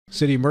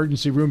City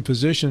Emergency Room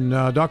Physician.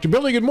 Dr.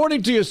 Billy, good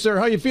morning to you, sir.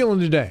 How you feeling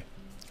today?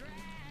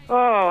 Oh,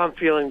 I'm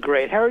feeling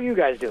great. How are you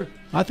guys doing?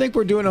 I think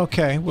we're doing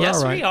okay. We're yes,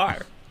 all right. we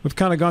are. We've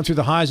kind of gone through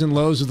the highs and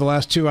lows of the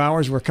last 2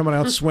 hours. We're coming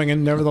out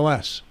swinging,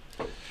 nevertheless.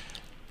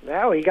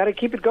 Well, you got to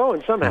keep it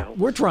going somehow.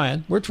 We're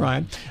trying.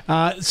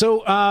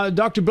 So,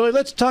 Dr. Billy,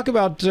 let's talk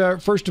about,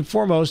 first and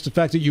foremost, the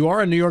fact that you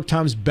are a New York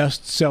Times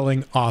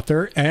best-selling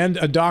author and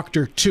a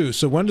doctor, too.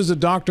 So when does a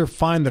doctor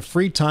find the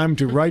free time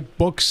to write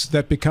books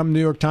that become New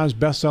York Times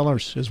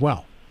bestsellers as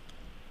well?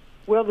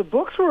 Well, the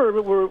books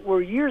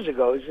were years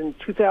ago. It was in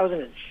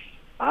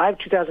 2005,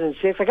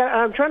 2006.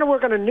 I'm trying to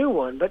work on a new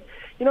one, but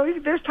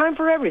there's time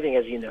for everything,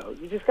 as you know.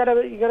 You just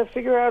gotta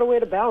figure out a way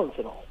to balance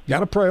it all.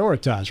 Got to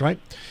prioritize, right?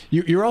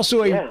 You're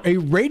also a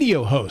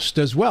radio host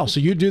as well, so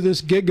you do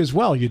this gig as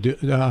well. You do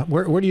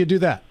where do you do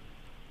that?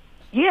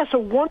 Yeah, so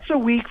once a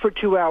week for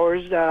 2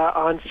 hours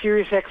on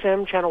Sirius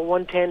XM channel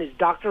 110 is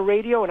Doctor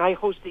Radio, and I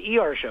host the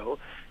ER show,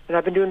 and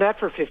I've been doing that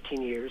for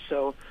 15 years.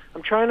 So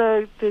I'm trying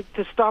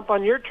to stomp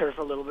on your turf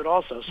a little bit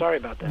also. Sorry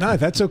about that. No,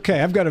 that's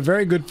okay. I've got a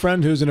very good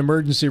friend who's an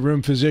emergency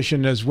room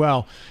physician as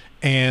well.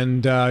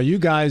 And you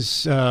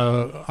guys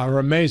are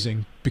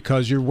amazing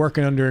because you're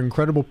working under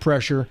incredible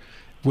pressure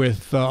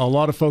with a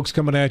lot of folks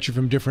coming at you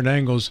from different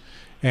angles.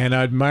 And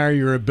I admire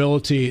your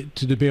ability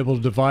to be able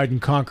to divide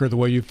and conquer the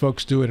way you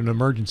folks do it in an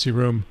emergency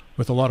room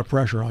with a lot of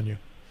pressure on you.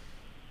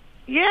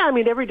 Yeah, I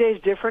mean, every day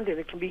is different, and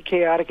it can be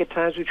chaotic at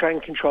times. We try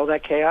and control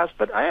that chaos.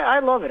 But I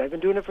love it. I've been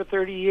doing it for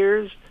 30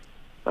 years.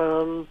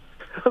 I'm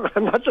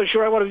not so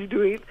sure I want to be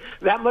doing it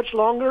that much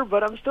longer,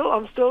 but I'm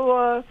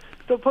still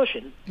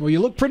pushing. Well, you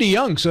look pretty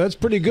young, so that's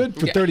pretty good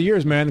for 30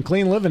 years, man.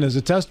 Clean living is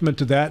a testament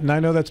to that, and I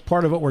know that's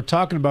part of what we're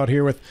talking about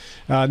here with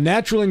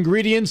natural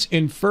ingredients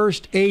in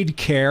first aid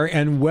care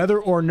and whether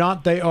or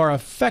not they are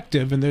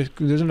effective. And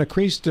there's an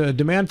increased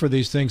demand for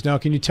these things now.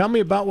 Can you tell me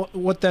about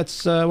what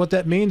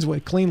that means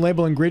with clean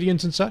label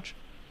ingredients and such?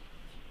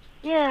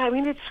 Yeah, I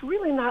mean, it's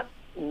really not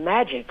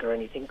magic or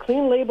anything.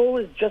 Clean label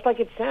is just like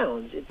it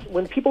sounds. It's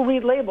when people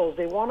read labels,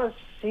 they want to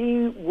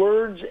see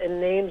words and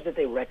names that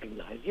they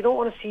recognize. You don't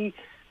want to see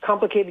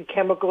complicated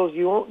chemicals.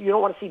 You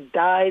don't want to see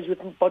dyes with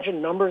a bunch of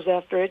numbers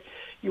after it.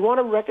 You want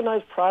to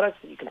recognize products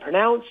that you can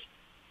pronounce.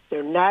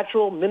 They're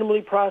natural,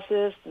 minimally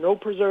processed, no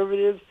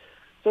preservatives.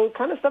 So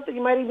kind of stuff that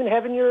you might even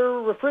have in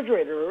your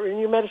refrigerator or in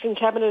your medicine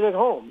cabinet at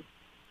home.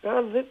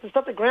 The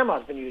stuff that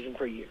Grandma's been using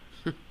for years.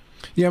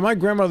 Yeah, my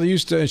grandmother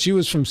she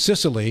was from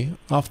Sicily,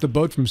 off the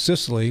boat from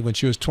Sicily when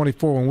she was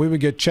 24. When we would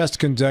get chest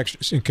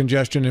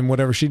congestion and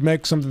whatever, she'd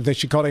make something that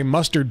she called a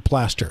mustard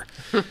plaster.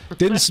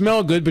 Didn't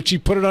smell good, but she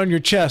put it on your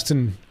chest,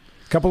 and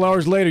a couple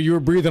hours later, you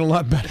were breathing a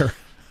lot better.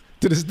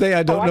 To this day,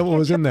 I don't know what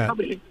was in that.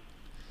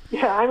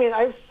 Yeah, I mean,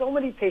 I have so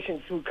many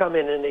patients who come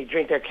in and they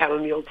drink their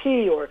chamomile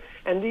tea,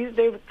 and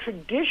they have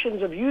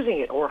traditions of using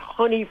it, or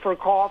honey for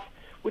cough,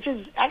 which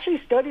is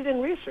actually studied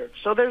in research.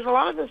 So there's a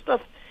lot of this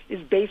stuff is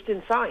based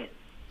in science.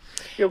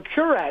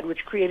 Curad,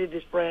 which created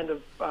this brand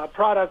of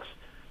products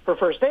for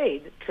first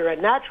aid,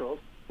 Curad Naturals,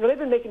 they've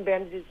been making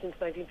bandages since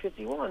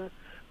 1951,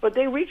 but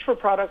they reach for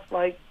products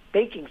like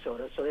baking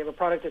soda. So they have a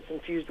product that's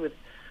infused with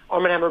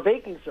Arm & Hammer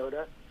baking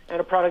soda and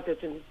a product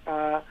that's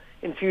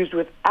infused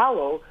with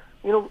aloe.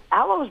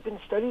 Aloe has been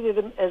studied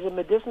as a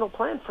medicinal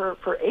plant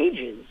for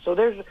ages. So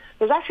there's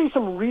actually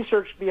some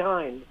research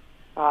behind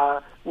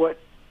what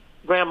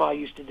Grandma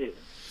used to do.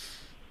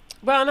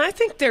 Well, and I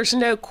think there's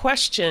no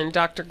question,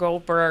 Dr.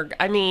 Goldberg.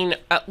 I mean,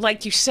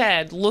 like you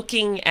said,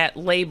 looking at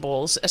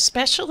labels,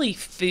 especially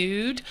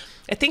food.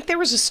 I think there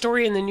was a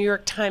story in the New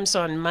York Times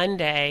on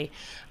Monday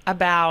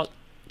about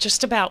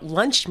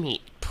lunch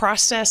meat,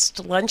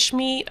 processed lunch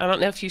meat. I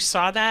don't know if you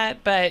saw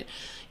that, but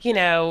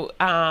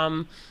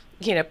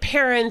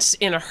parents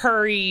in a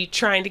hurry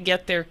trying to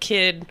get their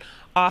kid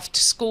off to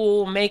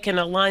school, making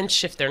a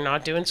lunch if they're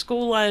not doing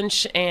school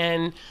lunch,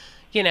 and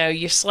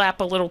you slap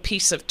a little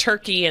piece of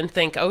turkey and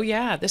think, oh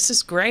yeah, this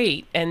is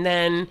great. And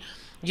then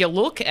you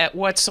look at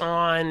what's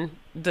on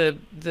the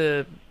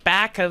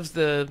back of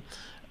the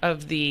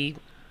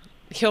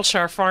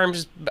Hillshire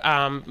Farms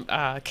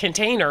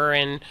container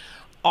and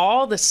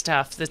all the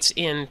stuff that's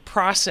in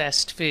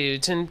processed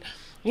foods. And,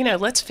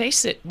 let's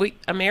face it,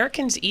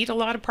 Americans eat a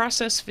lot of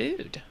processed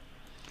food.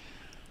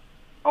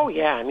 Oh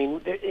yeah, I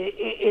mean,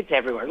 it's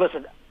everywhere.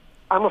 Listen,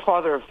 I'm a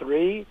father of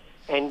 3.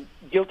 And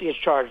guilty as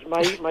charged.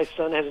 My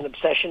son has an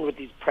obsession with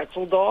these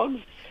pretzel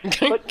dogs.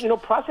 But,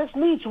 processed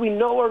meats we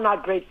know are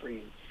not great for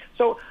you.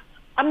 So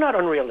I'm not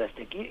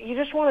unrealistic. You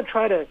just want to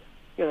try to,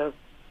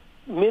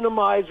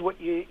 minimize what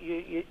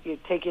you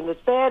take in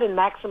that's bad and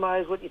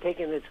maximize what you take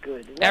in that's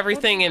good.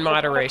 Everything in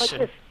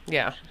moderation.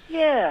 Yeah.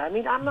 Yeah, I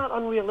mean, I'm not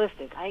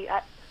unrealistic.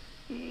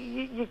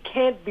 You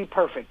can't be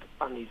perfect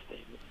on these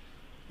things.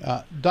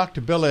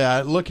 Dr. Billy,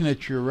 looking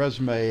at your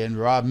resume, and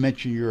Rob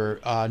mentioned your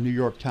New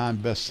York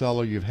Times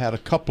bestseller. You've had a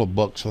couple of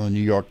books on the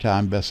New York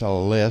Times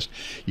bestseller list.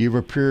 You've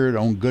appeared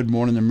on Good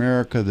Morning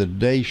America, The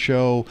Today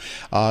Show.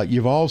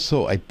 You've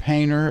also a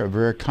painter, a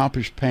very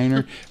accomplished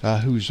painter,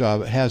 who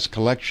has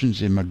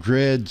collections in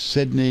Madrid,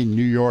 Sydney,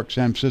 New York,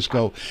 San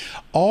Francisco.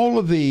 All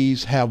of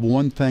these have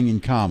one thing in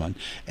common,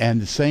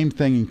 and the same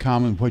thing in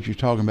common what you're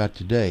talking about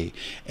today,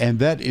 and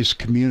that is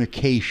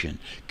communication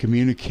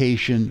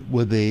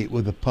with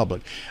the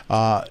public.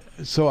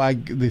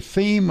 The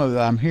theme of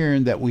I'm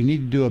hearing that we need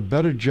to do a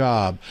better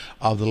job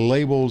of the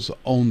labels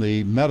on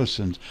the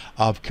medicines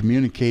of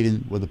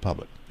communicating with the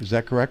public. Is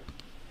that correct?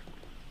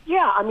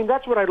 Yeah, I mean,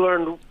 that's what I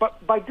learned.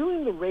 But by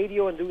doing the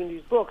radio and doing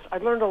these books, I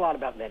learned a lot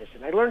about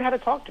medicine. I learned how to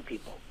talk to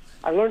people.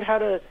 I learned how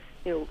to,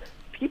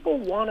 people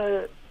want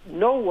to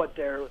know what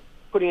they're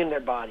putting in their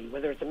body,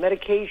 whether it's a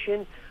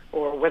medication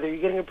or whether you're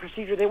getting a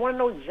procedure. They want to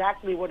know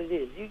exactly what it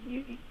is.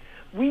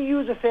 We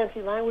use a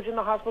fancy language in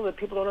the hospital that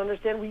people don't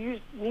understand. We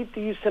need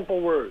to use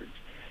simple words.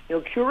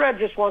 Curad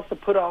just wants to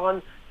put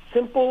on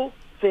simple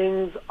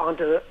things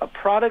onto a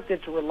product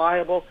that's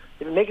reliable.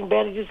 They've been making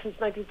bandages since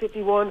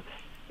 1951.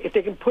 If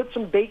they can put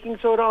some baking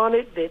soda on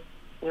it that,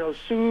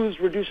 soothes,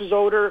 reduces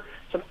odor,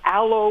 some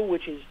aloe,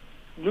 which is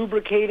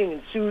lubricating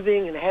and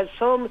soothing and has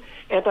some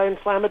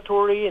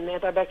anti-inflammatory and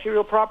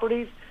antibacterial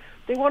properties,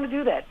 they want to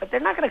do that. But they're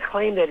not going to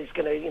claim that it's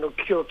going to,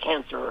 cure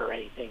cancer or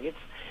anything.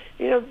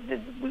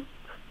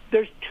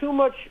 There's too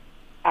much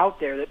out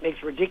there that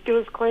makes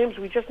ridiculous claims.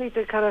 We just need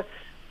to kind of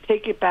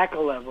take it back a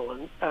level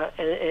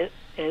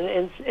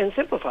and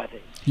simplify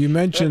things. You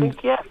mentioned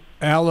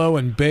aloe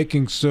and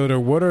baking soda.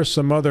 What are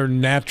some other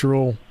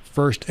natural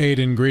first aid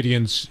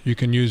ingredients you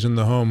can use in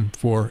the home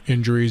for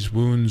injuries,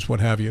 wounds,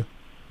 what have you?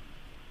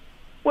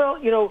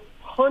 Well,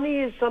 honey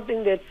is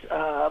something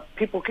that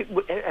people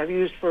have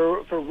used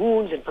for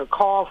wounds and for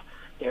cough.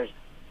 There's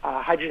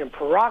hydrogen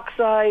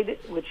peroxide,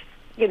 which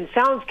again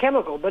sounds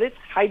chemical, but it's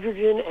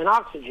hydrogen and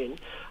oxygen.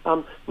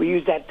 We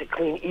use that to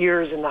clean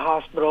ears in the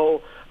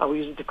hospital. We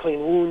use it to clean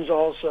wounds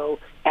also.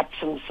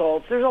 Epsom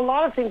salts. There's a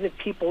lot of things that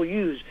people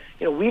use.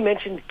 We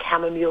mentioned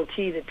chamomile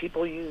tea that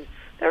people use.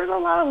 There's a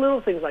lot of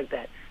little things like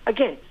that.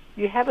 Again,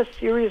 you have a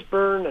serious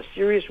burn, a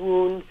serious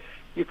wound,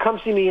 you come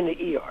see me in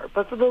the ER.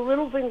 But for the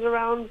little things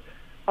around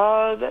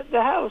the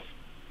house,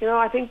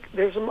 I think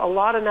there's a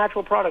lot of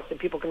natural products that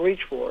people can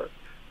reach for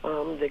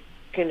that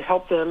can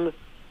help them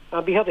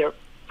be healthier.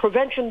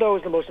 Prevention, though,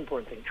 is the most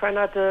important thing. Try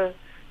not to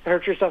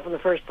hurt yourself in the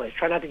first place.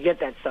 Try not to get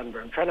that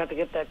sunburn. Try not to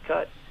get that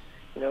cut.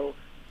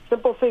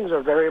 Simple things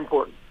are very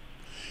important.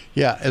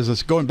 Yeah, as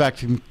it's going back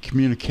to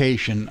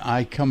communication,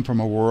 I come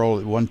from a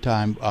world at one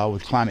time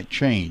with climate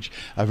change,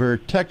 a very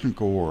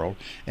technical world.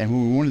 And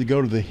when we wanted to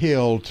go to the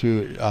Hill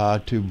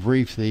to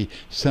brief the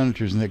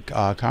senators and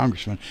the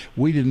congressmen,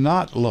 we did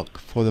not look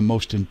for the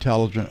most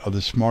intelligent or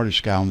the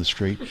smartest guy on the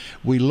street.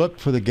 We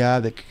looked for the guy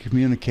that could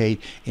communicate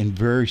in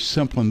very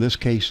simple, in this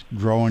case,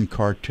 drawing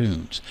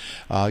cartoons.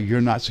 You're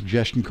not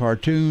suggesting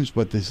cartoons,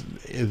 but the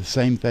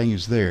same thing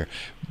is there.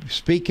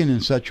 Speaking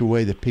in such a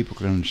way that people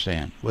can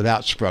understand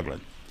without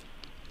struggling.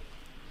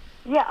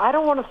 Yeah, I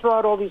don't want to throw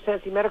out all these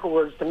fancy medical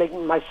words to make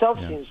myself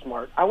seem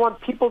smart. I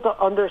want people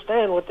to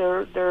understand what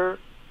they're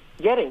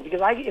getting.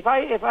 Because if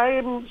I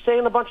am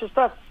saying a bunch of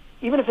stuff,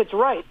 even if it's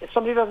right, if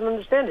somebody doesn't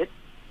understand it,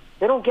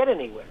 they don't get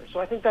anywhere. So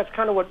I think that's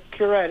kind of what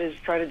Curad is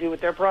trying to do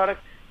with their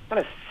product. Kind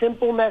of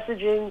simple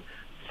messaging,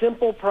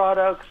 simple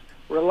products,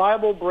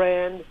 reliable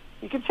brand.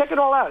 You can check it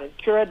all out at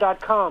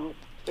Curad.com.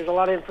 There's a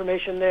lot of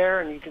information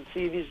there, and you can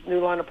see these new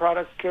line of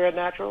products, Curad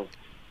Naturals.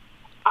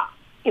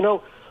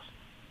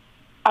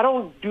 I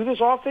don't do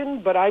this often,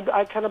 but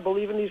I kind of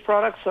believe in these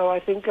products, so I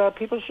think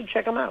people should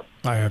check them out.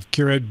 I have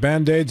Curad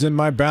Band-Aids in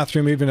my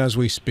bathroom even as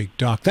we speak.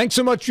 Doc, thanks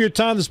so much for your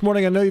time this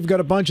morning. I know you've got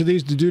a bunch of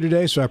these to do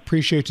today, so I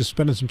appreciate you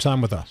spending some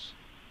time with us.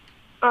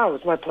 Oh,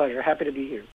 it's my pleasure. Happy to be here.